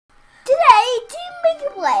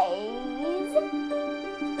please.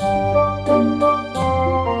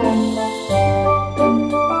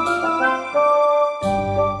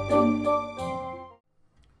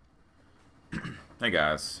 Hey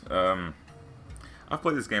guys, I've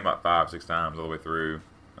played this game about 5-6 times all the way through,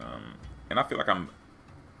 and I feel like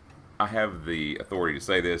I have the authority to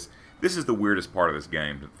say this. This is the weirdest part of this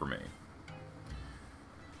game for me.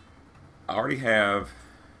 I already have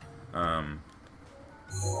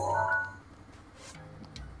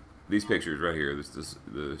these pictures right here. This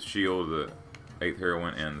the shield, the 8th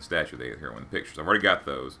heroine, and the statue of the 8th heroine. The pictures. I've already got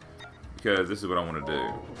those because this is what I want to do.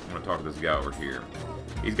 I want to talk to this guy over here.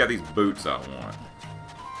 He's got these boots I want.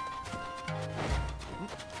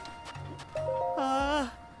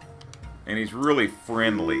 And he's really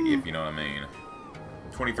friendly, if you know what I mean.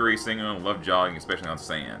 23, single, love jogging, especially on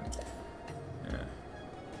sand. Yeah.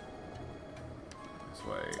 This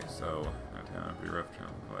way. So, downtown, pretty rough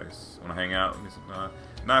place. Want to hang out? Let me some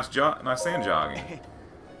nice sand jogging.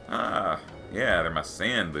 Yeah, they're my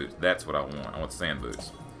sand boots. That's what I want. I want sand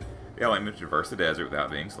boots. Yeah, I aim to traverse the desert without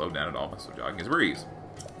being slowed down at all. So jogging is a breeze.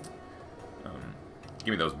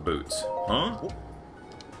 Give me those boots. Huh?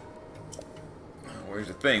 Well, here's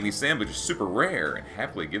the thing. These sand boots are super rare and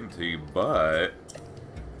happily give them to you, but...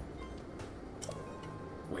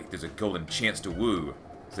 Wait, there's a golden chance to woo.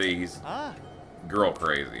 See, he's girl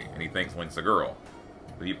crazy, and he thinks Link's a girl.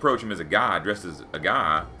 If you approach him as a guy, dressed as a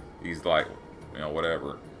guy, he's like, you know,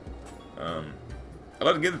 whatever. I'd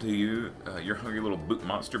love to give them to you, your hungry little boot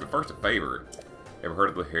monster, but first a favor. Ever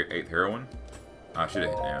heard of the 8th heroine? I should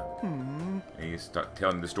have hit now. He's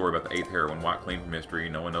telling the story about the 8th heroine, wiped clean from history,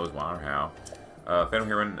 no one knows why or how. Phantom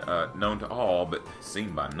heroine, known to all, but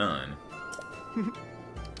seen by none.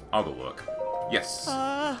 I'll go look. Yes!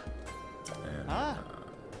 And,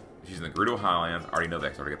 she's in the Gerudo Highlands. I already know that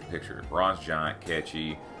because I already got the picture. Bronze giant,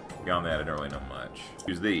 catchy. Beyond that, I don't really know much.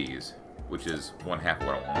 Use these, which is one half of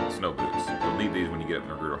what I want. Snow boots. You'll need these when you get up in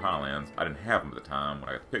the Gerudo Highlands. I didn't have them at the time when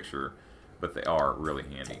I got the picture, but they are really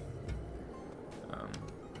handy.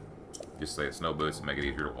 Just say it's snow boots and make it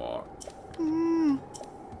easier to walk.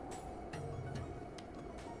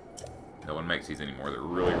 No one makes these anymore. They're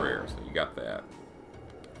really rare, so you got that.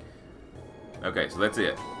 Okay, so that's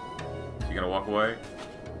it. So you gonna walk away?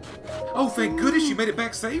 Oh, thank goodness you made it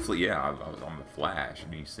back safely. Yeah, I was on the flash.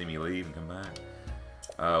 And you see me leave and come back.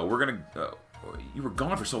 We're gonna... you were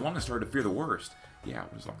gone for so long I started to fear the worst. Yeah,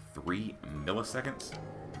 it was like 3 milliseconds.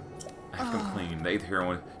 I have to come clean. The 8th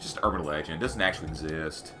heroine, just an urban legend. It doesn't actually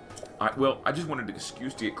exist. Well, I just wanted an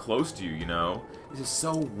excuse to get close to you, you know? This is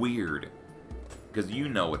so weird. Because you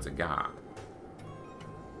know it's a guy.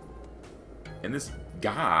 And this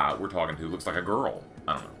guy we're talking to looks like a girl.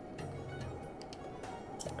 I don't know.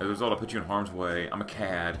 As a result, I put you in harm's way. I'm a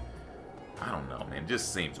cad. I don't know, man. It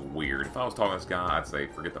just seems weird. If I was talking to this guy, I'd say,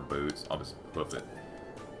 forget the boots. I'll just hoof it.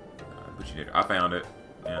 Put you near. I found it.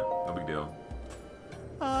 Yeah, no big deal.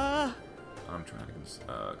 I'm trying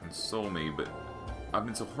to console me, but I've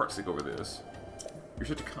been so heartsick over this. You're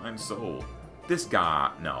such a kind soul. This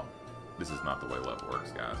guy... No. This is not the way love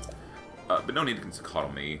works, guys. But no need to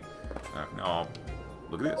coddle me. No,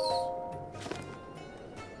 look at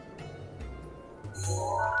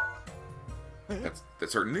this.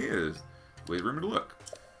 That certainly is. Wait, remember to look.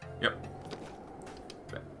 Yep.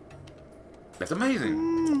 That's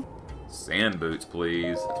amazing. Sand boots,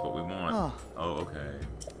 please. That's what we want. Oh, okay.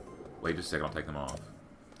 Wait just a second. I'll take them off.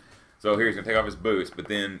 So here he's gonna take off his boots, but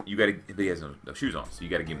then you gotta. He has no shoes on, so you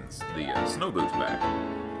gotta give him the snow boots back.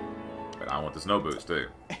 But I want the snow boots too.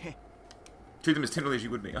 Treat them as tenderly as you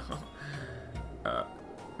would me.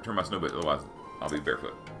 Return my snow boots, otherwise I'll be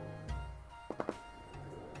barefoot.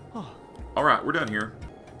 Alright, we're done here.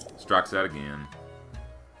 Strikes out again.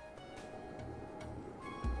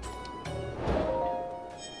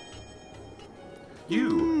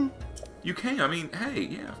 You came. I mean, hey,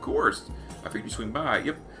 yeah, of course. I figured you'd swing by.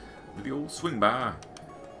 Yep, with the old swing by.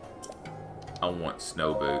 I want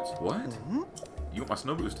snow boots. What? You want my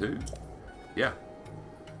snow boots too? Yeah.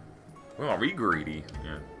 Well, are we greedy?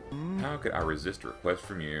 Yeah. How could I resist a request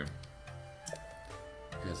from you?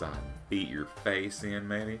 Because I beat your face in,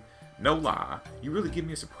 maybe? No lie. You really gave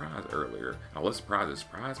me a surprise earlier. I'll let surprises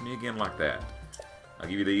surprise me again like that. I'll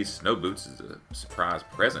give you these snow boots as a surprise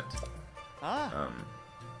present.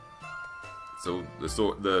 So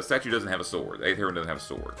the statue doesn't have a sword. The 8th heroine doesn't have a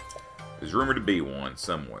sword. There's rumored to be one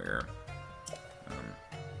somewhere.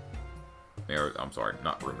 I'm sorry,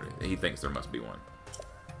 not rumored. He thinks there must be one.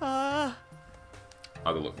 I'll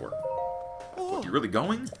go look for it. What, you really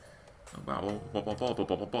going? Somewhere in the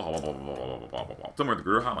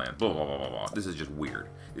Gerudo Highlands. This is just weird.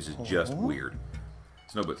 This is just weird.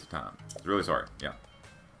 Snow boots of time. Really sorry. Yeah.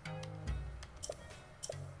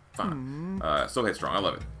 Fine. So headstrong. I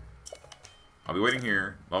love it. I'll be waiting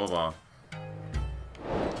here. Blah, blah, blah.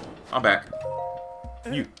 I'm back.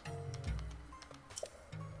 You.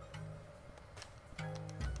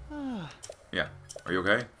 Yeah. Are you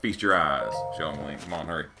okay? Feast your eyes. Show him, Link. Come on,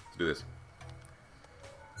 hurry. Let's do this.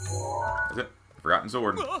 That's it. Forgotten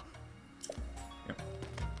sword. Yep.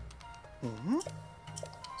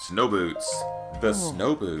 Snow boots. The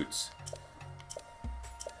snow boots.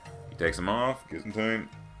 He takes them off, gives them to him.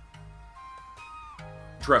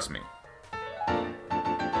 Trust me.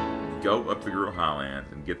 Go up to the Girl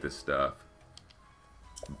Highlands and get this stuff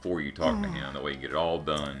before you talk to him. That way you get it all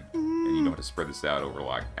done. And you don't have to spread this out over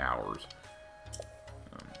like hours.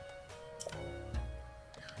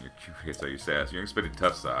 You're curious, so you're sad. So you're expecting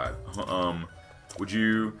tough side. Would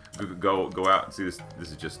you go out and see this? This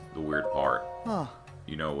is just the weird part.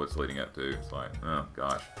 You know what's leading up to. It's like, oh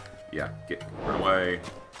gosh, yeah. Run away,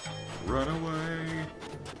 run away.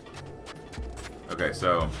 Okay,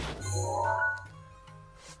 so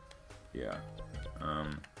yeah.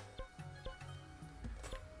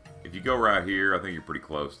 If you go right here, I think you're pretty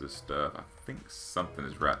close to this stuff. I think something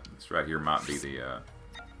is right. This right here might be the.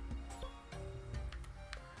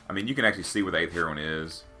 I mean, you can actually see where the 8th heroine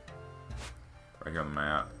is. Right here on the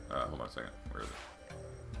map. Hold on a second. Where is it?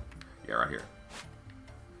 Yeah, right here.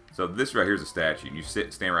 So this right here is a statue. And you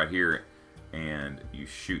stand right here, and you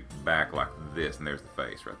shoot back like this, and there's the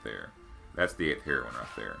face right there. That's the 8th heroine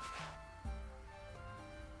right there.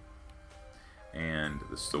 And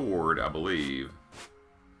the sword, I believe,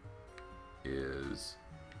 is...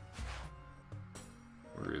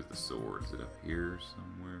 Where is the sword? Is it up here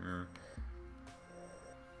somewhere?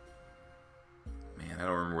 Man, I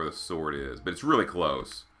don't remember where the sword is, but it's really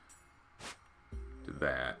close to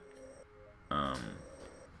that. I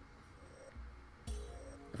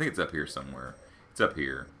think it's up here somewhere. It's up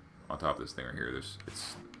here, on top of this thing right here.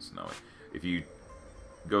 It's snowy. If you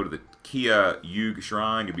go to the Kia Yug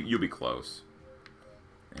Shrine, you'll be close,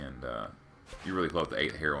 and you're really close to the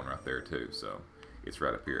 8th heroine right there too. So it's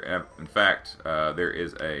right up here. And in fact,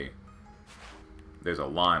 there's a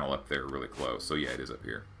Lionel up there really close. So yeah, it is up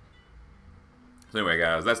here. So anyway,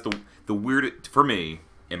 guys, that's the weirdest, for me,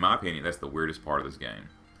 in my opinion, that's the weirdest part of this game.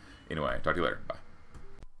 Anyway, talk to you later. Bye.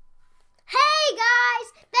 Hey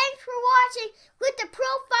guys, thanks for watching. Click the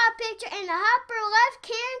profile picture in the upper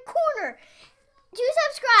left-hand corner to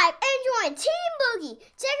subscribe and join Team Boogie.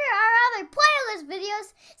 Check out our other playlist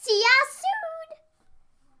videos. See ya soon.